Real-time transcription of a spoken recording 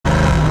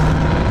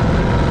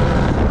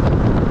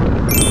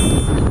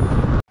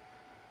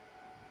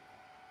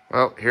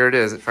Well, here it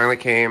is. It finally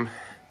came.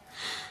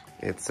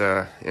 It's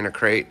in a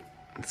crate.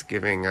 It's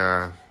giving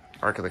Ark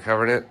of the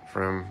Covenant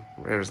from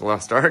Raiders of the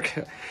Lost Ark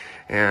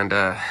and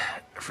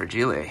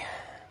Fragile.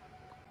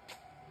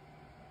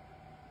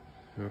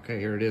 Okay,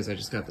 here it is. I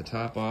just got the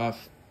top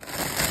off.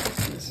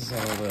 This is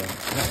all the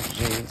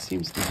packaging. It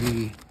seems to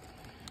be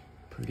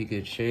pretty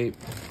good shape,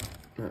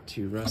 not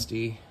too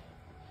rusty.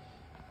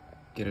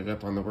 Get it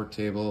up on the work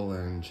table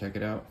and check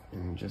it out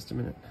in just a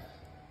minute.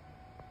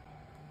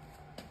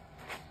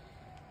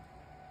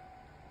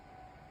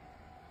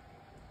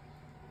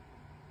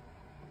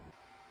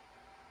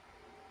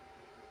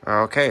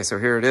 Okay, so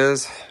here it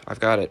is. I've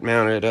got it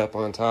mounted up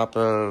on top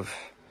of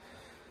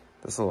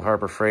this little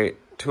Harbor Freight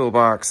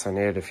toolbox. I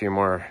needed a few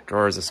more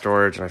drawers of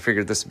storage, and I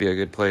figured this would be a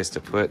good place to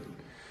put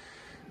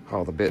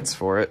all the bits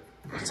for it,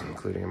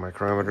 including a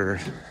micrometer.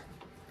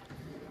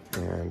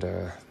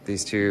 And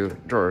these two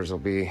drawers will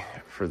be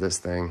for this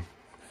thing.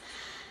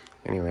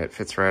 Anyway, it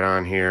fits right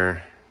on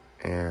here,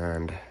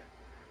 and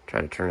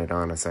try to turn it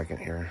on a second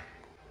here.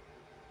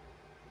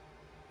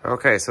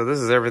 Okay, so this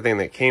is everything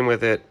that came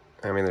with it.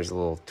 I mean, there's a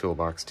little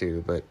toolbox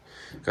too, but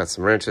got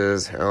some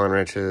wrenches, Allen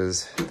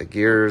wrenches, the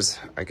gears,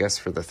 I guess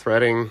for the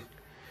threading,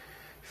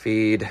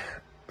 feed.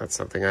 That's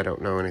something I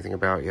don't know anything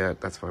about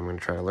yet. That's what I'm going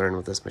to try to learn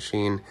with this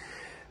machine.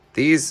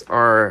 These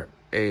are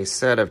a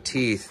set of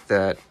teeth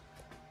that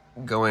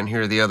go in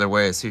here the other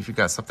way. So if you've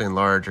got something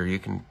larger, you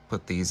can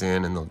put these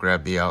in and they'll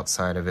grab the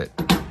outside of it,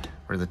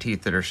 where the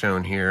teeth that are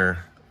shown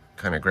here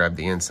kind of grab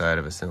the inside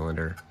of a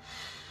cylinder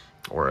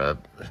or a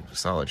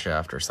solid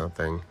shaft or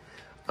something.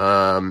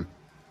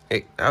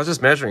 I was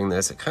just measuring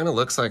this. It kind of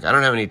looks like, I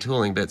don't have any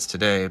tooling bits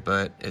today,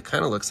 but it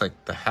kind of looks like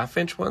the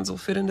 1/2-inch ones will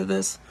fit into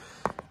this.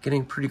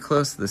 Getting pretty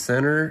close to the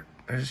center.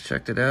 I just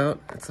checked it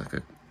out. It's like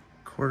a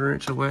 1/4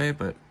 inch away,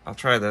 but I'll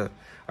try I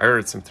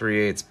ordered some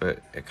 3/8, but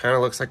it kind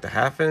of looks like the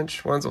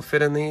 1/2-inch ones will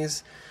fit in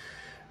these.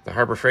 The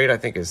Harbor Freight, I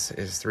think, is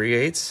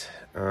 3/8.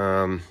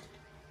 The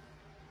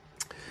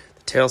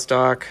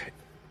tailstock,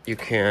 you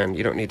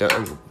don't need to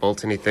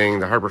unbolt anything.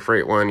 The Harbor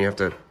Freight one, you have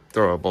to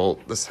throw a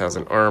bolt. This has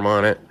an arm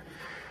on it,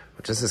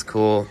 which this is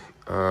cool.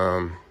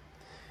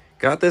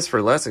 Got this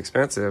for less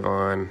expensive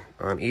on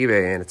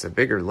eBay, and it's a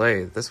bigger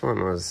lathe. This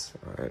one was,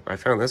 I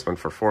found this one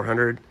for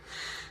 $400.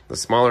 The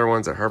smaller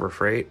ones at Harbor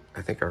Freight,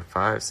 I think, are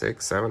 $500,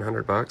 $600,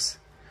 $700.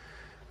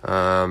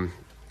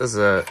 This is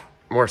a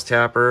Morse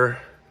Tapper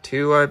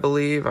 2, I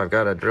believe. I've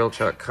got a drill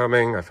chuck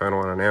coming. I found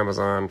one on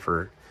Amazon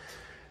for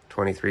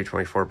 $23,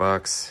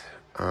 $24.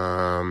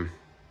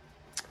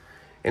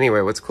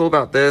 Anyway, what's cool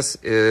about this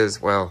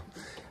is, well,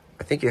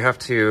 I think you have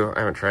to, I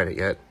haven't tried it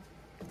yet,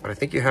 but I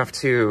think you have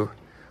to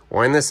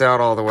wind this out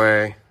all the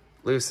way,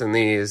 loosen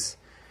these,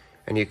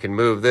 and you can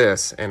move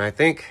this. And I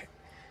think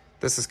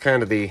this is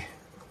kind of the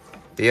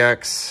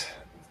X,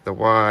 the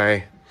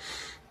Y.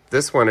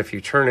 This one, if you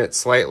turn it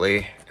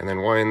slightly and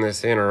then wind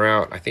this in or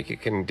out, I think you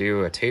can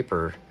do a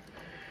taper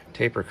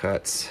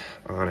cuts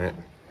on it.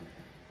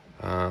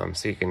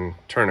 So you can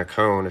turn a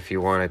cone if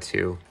you wanted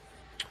to.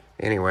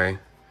 Anyway,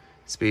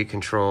 speed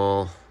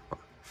control,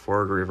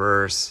 forward,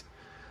 reverse.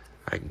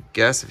 I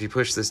guess if you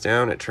push this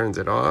down, it turns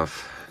it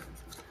off.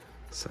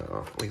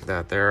 So leave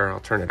that there. I'll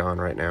turn it on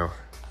right now.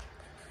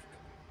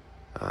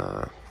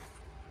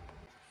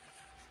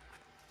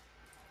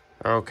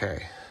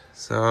 Okay,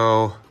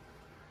 so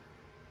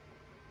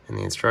in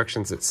the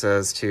instructions it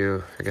says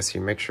to, I guess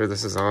you make sure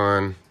this is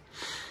on,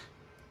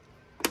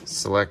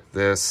 select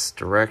this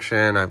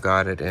direction. I've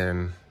got it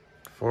in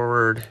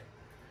forward.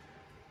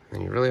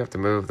 And you really have to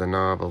move the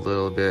knob a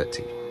little bit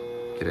to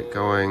get it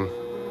going.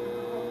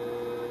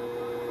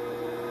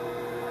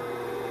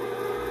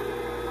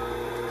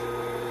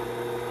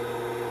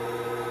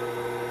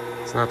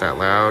 It's not that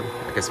loud.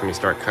 I guess when you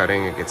start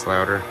cutting, it gets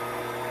louder.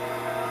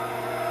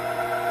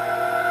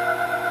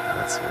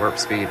 That's warp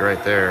speed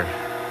right there.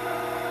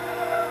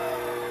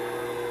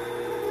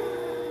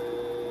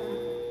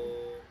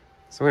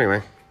 So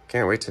anyway,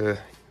 can't wait to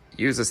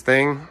use this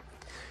thing.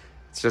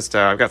 It's just,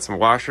 I've got some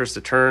washers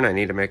to turn. I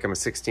need to make them a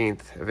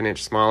 1/16 of an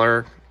inch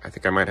smaller. I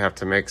think I might have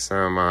to make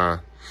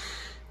some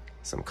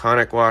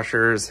conic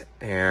washers,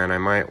 and I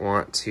might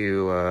want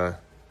to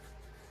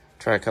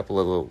try a couple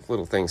of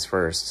little things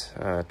first.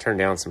 Turn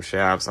down some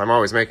shafts. I'm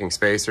always making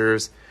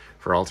spacers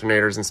for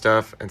alternators and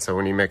stuff, and so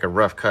when you make a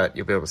rough cut,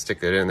 you'll be able to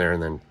stick it in there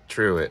and then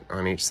true it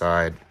on each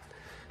side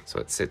so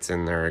it sits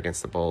in there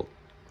against the bolt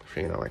for,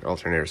 you know, like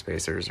alternator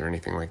spacers or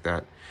anything like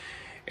that.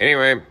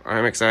 Anyway,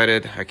 I'm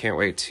excited. I can't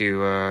wait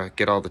to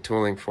get all the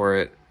tooling for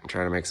it and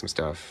try to make some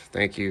stuff.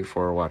 Thank you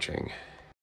for watching.